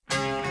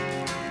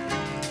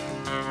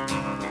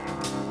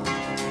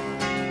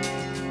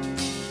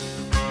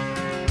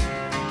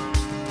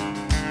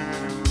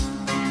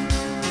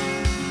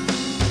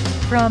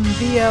From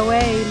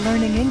VOA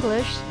Learning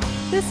English,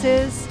 this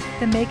is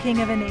The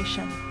Making of a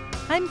Nation.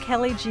 I'm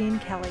Kelly Jean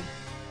Kelly.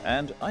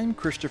 And I'm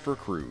Christopher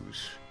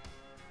Cruz.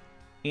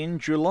 In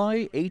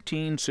July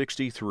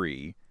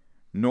 1863,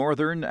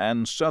 Northern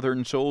and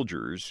Southern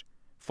soldiers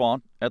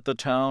fought at the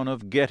town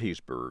of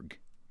Gettysburg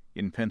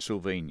in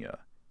Pennsylvania.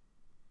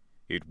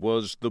 It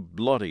was the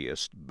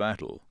bloodiest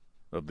battle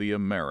of the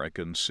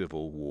American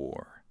Civil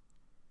War.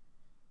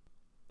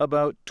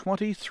 About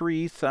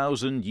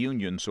 23,000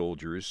 Union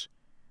soldiers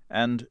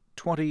and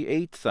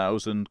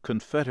 28,000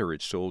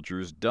 Confederate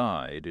soldiers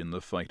died in the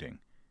fighting.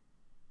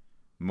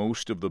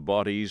 Most of the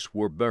bodies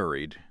were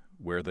buried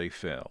where they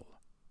fell.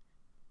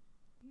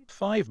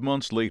 5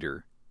 months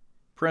later,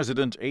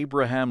 President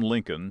Abraham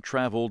Lincoln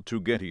traveled to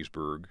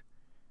Gettysburg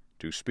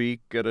to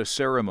speak at a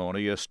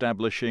ceremony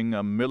establishing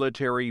a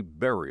military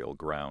burial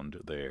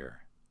ground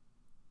there.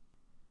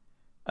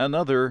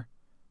 Another,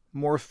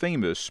 more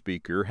famous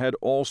speaker had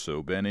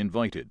also been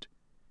invited,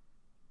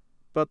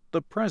 but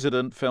the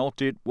president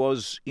felt it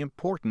was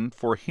important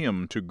for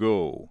him to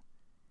go.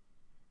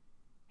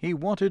 He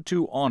wanted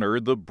to honor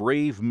the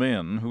brave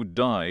men who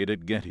died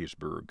at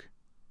Gettysburg.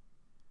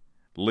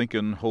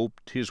 Lincoln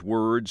hoped his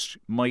words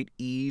might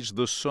ease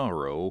the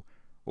sorrow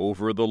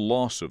over the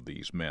loss of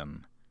these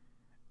men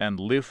and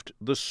lift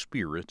the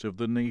spirit of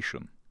the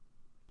nation.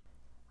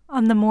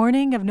 On the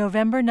morning of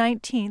November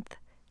 19th,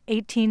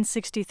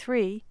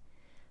 1863,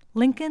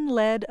 Lincoln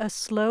led a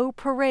slow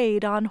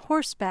parade on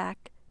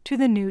horseback to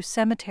the new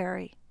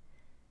cemetery.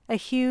 A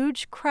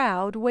huge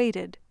crowd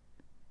waited.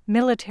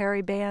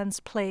 Military bands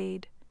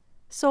played.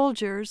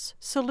 Soldiers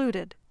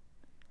saluted.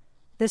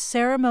 The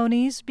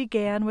ceremonies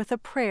began with a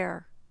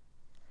prayer.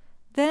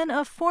 Then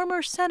a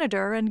former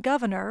senator and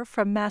governor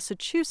from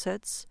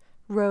Massachusetts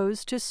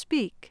rose to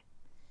speak.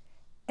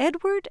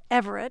 Edward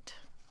Everett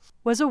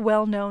was a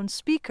well-known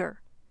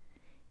speaker.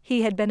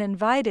 He had been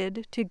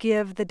invited to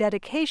give the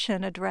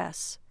dedication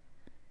address.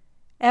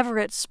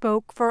 Everett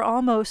spoke for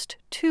almost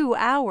 2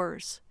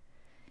 hours.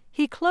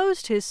 He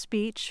closed his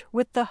speech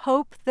with the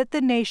hope that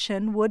the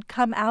nation would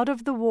come out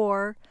of the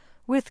war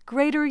with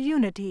greater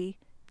unity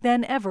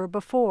than ever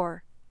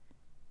before.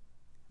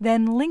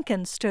 Then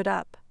Lincoln stood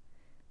up.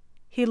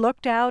 He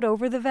looked out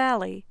over the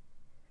valley,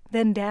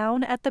 then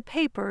down at the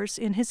papers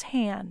in his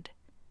hand.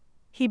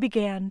 He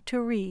began to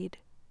read.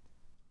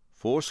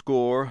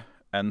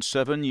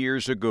 77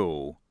 years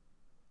ago,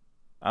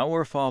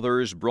 our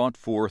fathers brought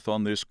forth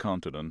on this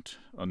continent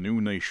a new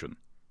nation,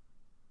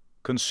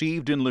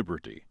 conceived in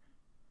liberty,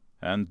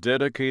 and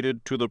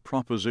dedicated to the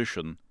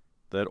proposition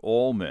that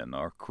all men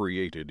are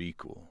created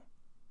equal.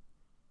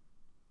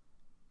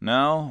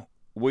 Now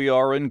we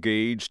are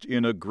engaged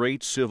in a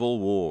great civil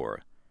war,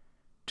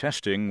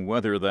 testing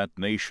whether that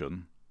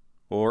nation,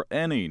 or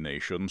any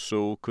nation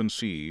so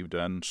conceived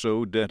and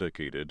so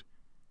dedicated,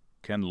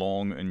 can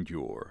long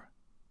endure.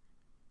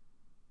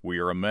 We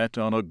are met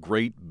on a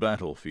great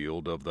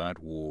battlefield of that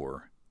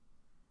war.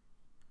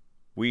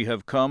 We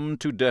have come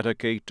to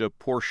dedicate a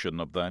portion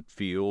of that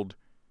field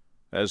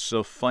as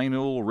a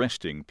final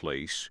resting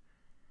place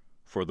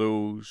for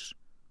those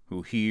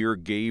who here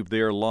gave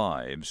their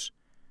lives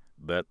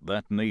that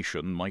that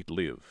nation might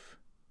live.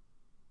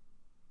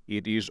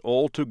 It is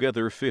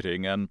altogether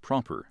fitting and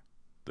proper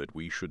that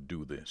we should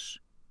do this.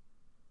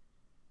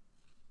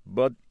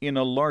 But in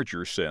a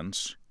larger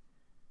sense,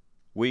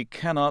 we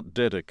cannot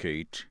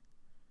dedicate,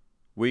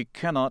 we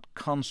cannot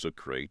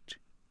consecrate,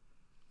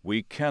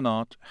 we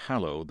cannot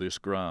hallow this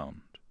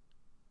ground.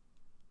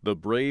 The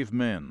brave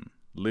men,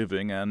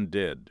 living and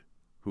dead,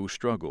 who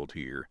struggled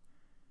here,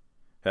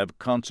 have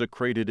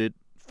consecrated it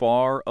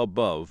far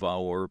above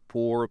our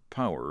poor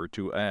power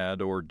to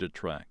add or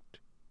detract.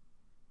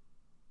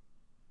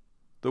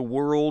 The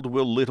world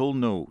will little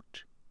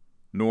note,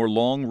 nor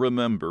long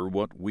remember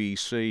what we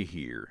say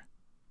here,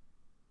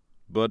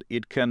 but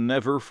it can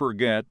never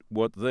forget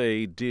what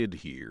they did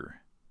here.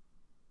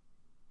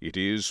 It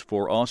is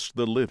for us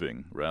the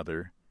living,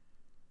 rather,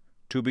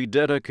 to be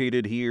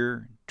dedicated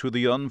here to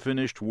the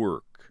unfinished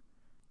work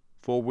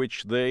for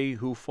which they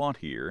who fought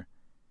here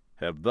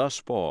have thus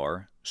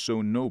far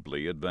so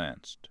nobly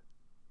advanced.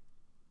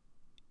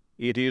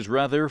 It is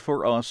rather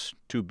for us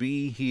to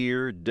be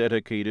here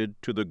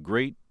dedicated to the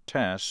great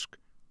task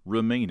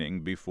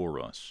remaining before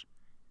us,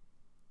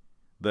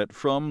 that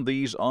from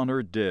these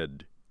honored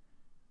dead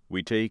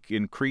we take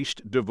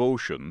increased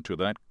devotion to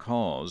that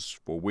cause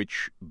for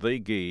which they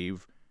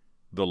gave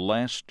the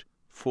last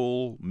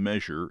full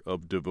measure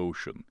of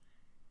devotion,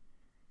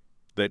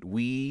 that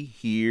we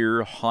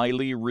here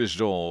highly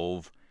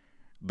resolve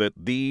that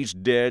these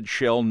dead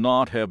shall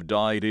not have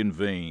died in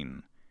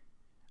vain,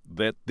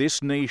 that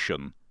this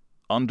nation,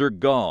 under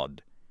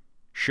God,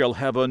 shall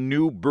have a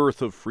new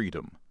birth of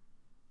freedom,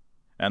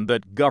 and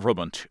that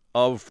government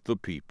of the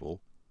people,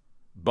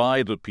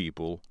 by the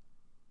people,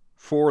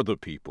 for the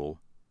people,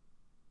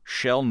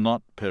 shall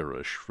not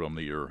perish from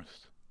the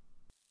earth.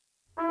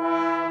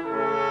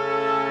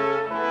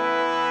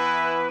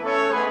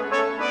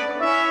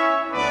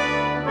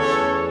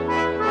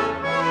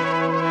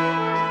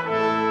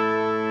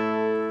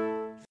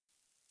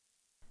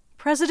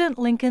 President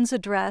Lincoln's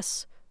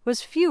address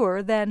was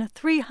fewer than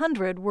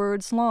 300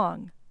 words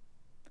long.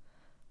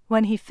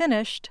 When he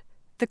finished,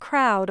 the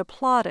crowd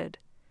applauded.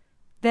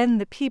 Then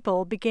the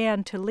people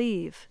began to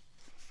leave.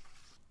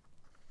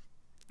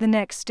 The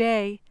next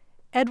day,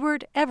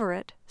 Edward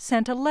Everett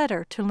sent a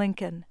letter to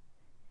Lincoln.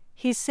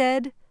 He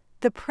said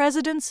the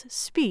president's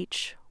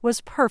speech was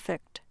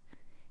perfect.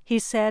 He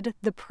said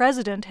the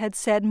president had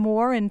said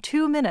more in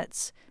 2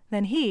 minutes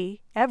than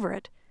he,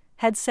 Everett,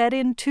 had said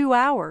in 2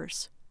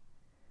 hours.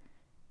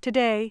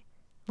 Today,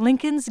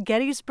 Lincoln's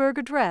Gettysburg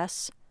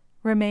Address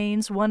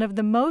remains one of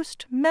the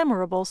most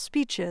memorable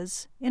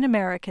speeches in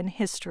American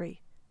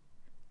history.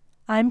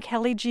 I'm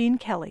Kelly Jean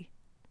Kelly.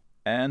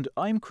 And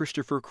I'm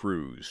Christopher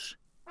Cruz.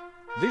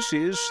 This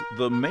is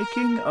The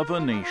Making of a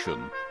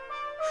Nation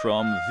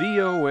from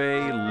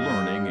VOA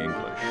Learning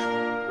English.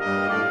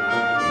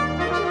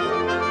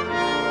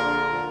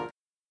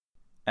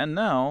 And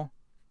now,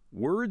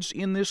 words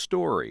in this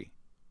story.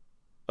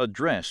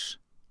 Address,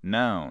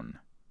 noun.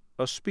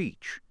 A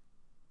speech.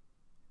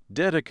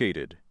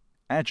 Dedicated,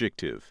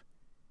 adjective.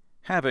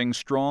 Having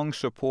strong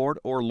support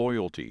or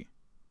loyalty.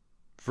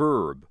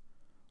 Verb.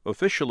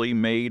 Officially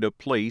made a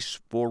place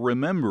for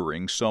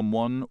remembering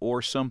someone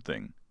or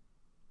something.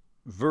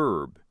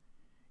 Verb.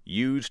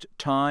 Used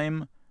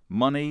time,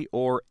 money,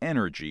 or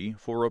energy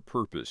for a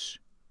purpose.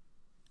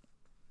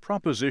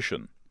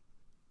 Proposition.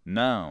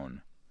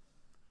 Noun.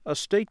 A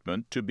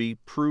statement to be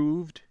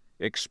proved,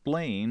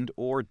 explained,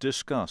 or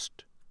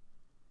discussed.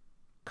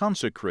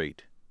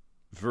 Consecrate.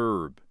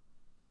 Verb.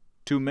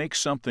 To make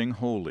something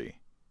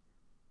holy.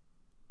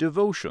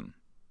 Devotion.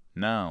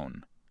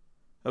 Noun.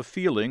 A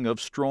feeling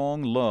of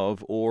strong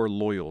love or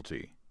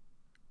loyalty.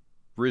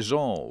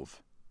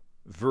 Resolve.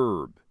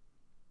 Verb.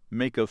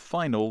 Make a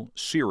final,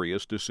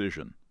 serious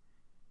decision.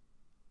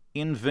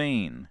 In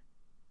vain.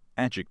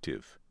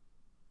 Adjective.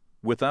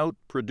 Without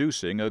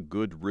producing a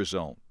good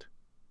result.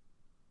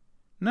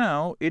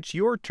 Now it's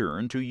your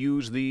turn to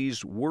use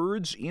these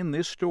words in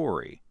this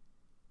story.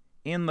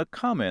 In the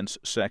comments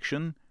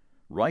section,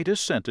 write a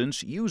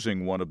sentence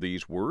using one of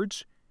these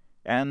words,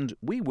 and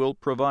we will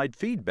provide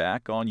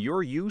feedback on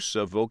your use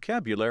of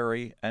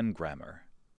vocabulary and grammar.